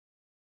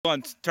Hold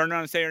on, turn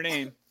around and say her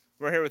name.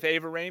 We're here with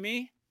Ava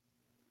Ramey.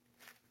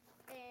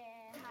 Hi.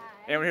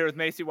 And we're here with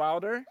Macy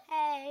Wilder.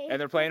 Hey.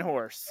 And they're playing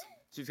horse.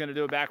 She's going to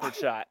do a backward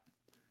shot.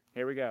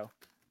 Here we go.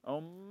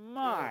 Oh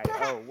my.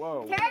 Oh,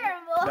 whoa.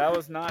 Terrible. That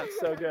was not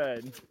so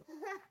good.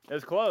 It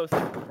was close.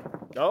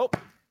 Oh.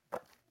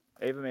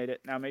 Ava made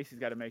it. Now Macy's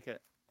got to make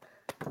it.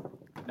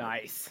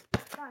 Nice.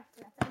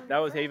 That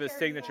was Ava's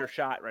signature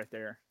shot right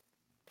there.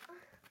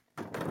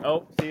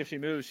 Oh, see if she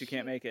moves, she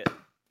can't make it.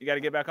 You got to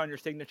get back on your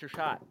signature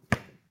shot.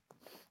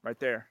 Right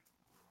there.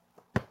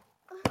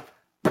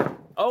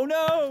 Oh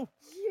no!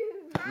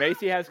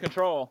 Macy has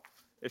control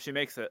if she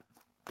makes it.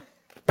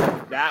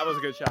 That was a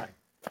good shot.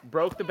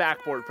 Broke the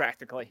backboard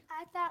practically.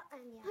 I thought,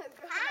 yeah.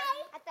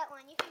 Hi. I thought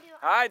one. You can do it.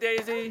 Hi,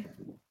 Daisy.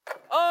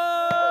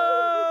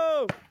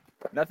 Oh!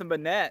 Nothing but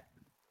net.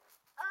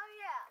 Oh,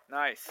 yeah.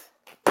 Nice.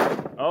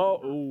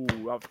 Oh, ooh,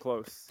 that was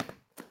close.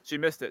 She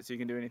missed it, so you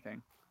can do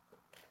anything.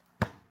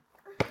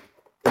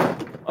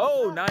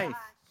 Oh, nice. Gosh.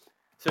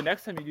 So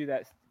next time you do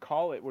that,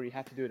 call it where you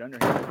have to do it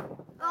underhanded.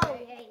 Oh,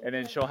 yeah. And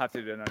then she'll have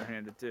to do it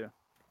underhanded too.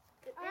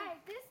 All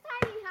right, this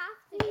time you have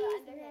to do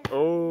it underhand.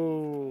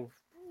 Oh.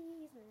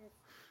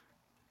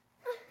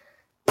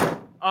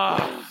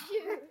 Ah.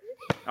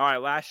 All right,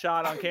 last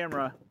shot on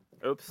camera.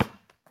 Oops.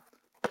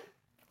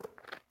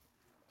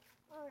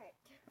 All right.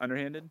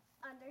 Underhanded?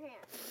 Underhand.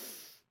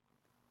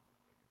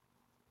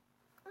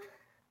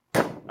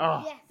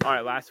 Oh. Yes. All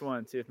right, last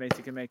one. See if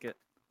Macy can make it.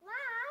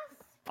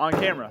 Last. On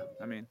camera,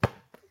 I mean.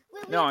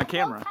 No, on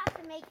camera. We both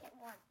have to make it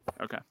once.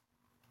 Okay.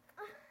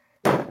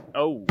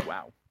 Oh,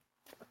 wow.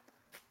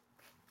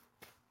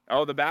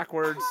 Oh, the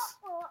backwards.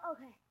 Oh,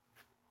 okay.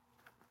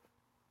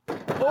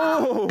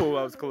 Oh,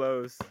 that was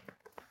close.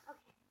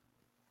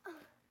 Okay.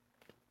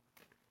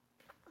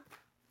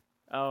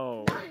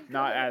 Oh,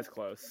 not as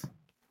close.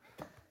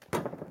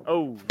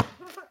 Oh.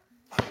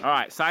 All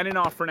right, signing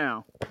off for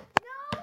now.